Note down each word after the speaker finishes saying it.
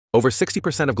Over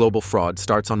 60% of global fraud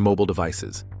starts on mobile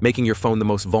devices, making your phone the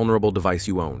most vulnerable device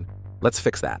you own. Let's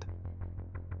fix that.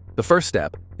 The first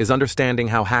step is understanding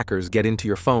how hackers get into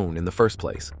your phone in the first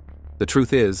place. The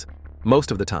truth is,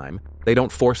 most of the time, they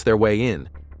don't force their way in.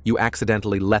 You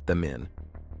accidentally let them in.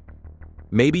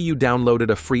 Maybe you downloaded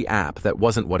a free app that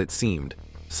wasn't what it seemed.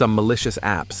 Some malicious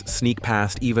apps sneak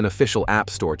past even official App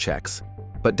Store checks.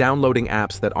 But downloading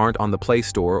apps that aren't on the Play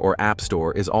Store or App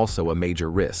Store is also a major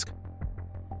risk.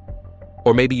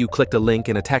 Or maybe you clicked a link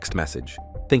in a text message,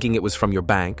 thinking it was from your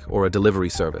bank or a delivery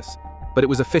service. But it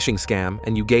was a phishing scam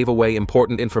and you gave away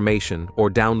important information or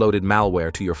downloaded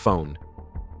malware to your phone.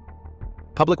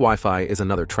 Public Wi-Fi is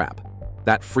another trap.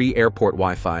 That free airport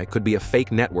Wi-Fi could be a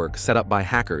fake network set up by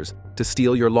hackers to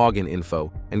steal your login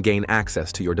info and gain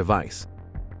access to your device.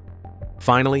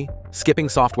 Finally, skipping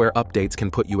software updates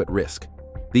can put you at risk.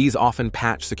 These often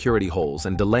patch security holes,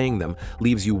 and delaying them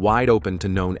leaves you wide open to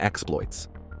known exploits.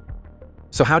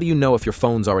 So how do you know if your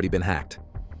phone's already been hacked?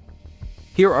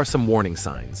 Here are some warning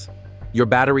signs. Your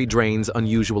battery drains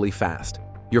unusually fast.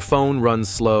 Your phone runs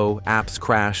slow, apps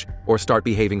crash, or start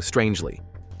behaving strangely.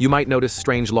 You might notice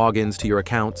strange logins to your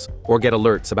accounts or get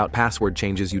alerts about password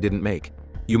changes you didn't make.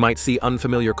 You might see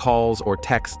unfamiliar calls or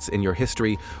texts in your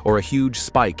history or a huge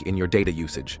spike in your data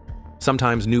usage.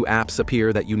 Sometimes new apps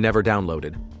appear that you never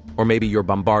downloaded, or maybe you're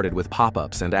bombarded with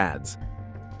pop-ups and ads.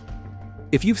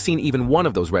 If you've seen even one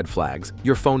of those red flags,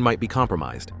 your phone might be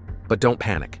compromised. But don't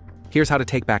panic. Here's how to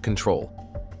take back control.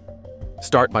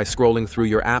 Start by scrolling through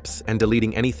your apps and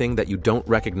deleting anything that you don't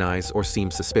recognize or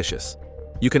seem suspicious.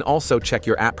 You can also check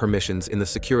your app permissions in the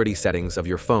security settings of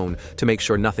your phone to make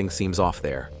sure nothing seems off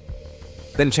there.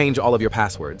 Then change all of your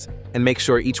passwords and make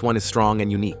sure each one is strong and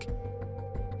unique.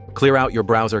 Clear out your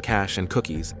browser cache and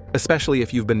cookies, especially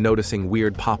if you've been noticing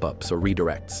weird pop-ups or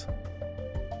redirects.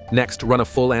 Next, run a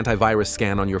full antivirus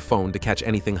scan on your phone to catch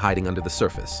anything hiding under the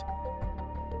surface.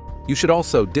 You should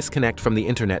also disconnect from the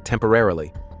internet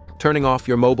temporarily. Turning off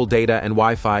your mobile data and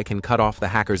Wi-Fi can cut off the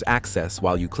hacker's access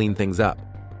while you clean things up.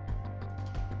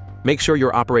 Make sure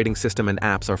your operating system and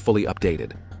apps are fully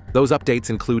updated. Those updates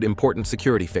include important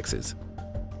security fixes.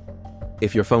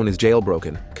 If your phone is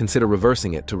jailbroken, consider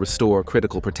reversing it to restore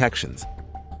critical protections.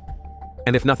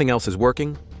 And if nothing else is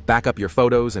working, back up your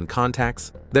photos and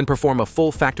contacts, then perform a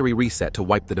full factory reset to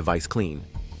wipe the device clean.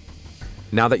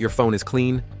 Now that your phone is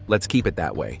clean, let's keep it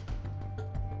that way.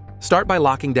 Start by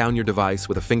locking down your device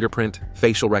with a fingerprint,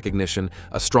 facial recognition,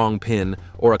 a strong PIN,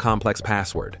 or a complex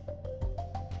password.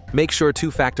 Make sure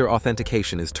two-factor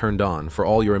authentication is turned on for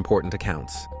all your important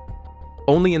accounts.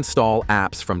 Only install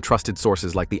apps from trusted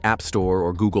sources like the App Store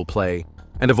or Google Play,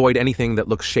 and avoid anything that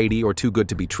looks shady or too good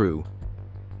to be true.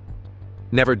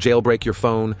 Never jailbreak your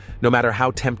phone, no matter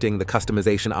how tempting the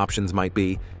customization options might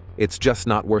be. It's just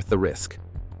not worth the risk.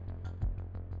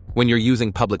 When you're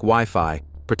using public Wi-Fi,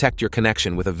 protect your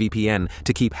connection with a VPN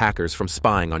to keep hackers from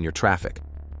spying on your traffic.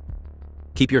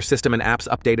 Keep your system and apps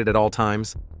updated at all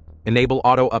times. Enable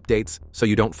auto updates so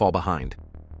you don't fall behind.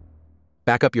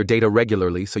 Back up your data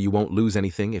regularly so you won't lose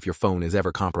anything if your phone is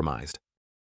ever compromised.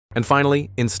 And finally,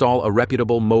 install a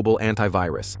reputable mobile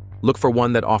antivirus. Look for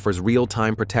one that offers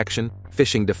real-time protection,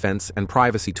 phishing defense, and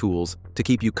privacy tools to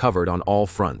keep you covered on all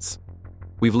fronts.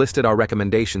 We've listed our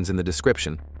recommendations in the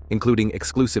description, including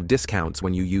exclusive discounts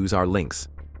when you use our links.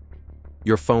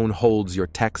 Your phone holds your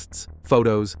texts,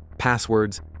 photos,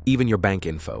 passwords, even your bank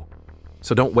info.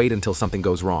 So don't wait until something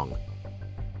goes wrong.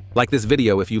 Like this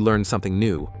video if you learned something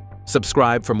new.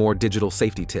 Subscribe for more digital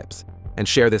safety tips, and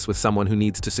share this with someone who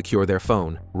needs to secure their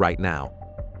phone right now.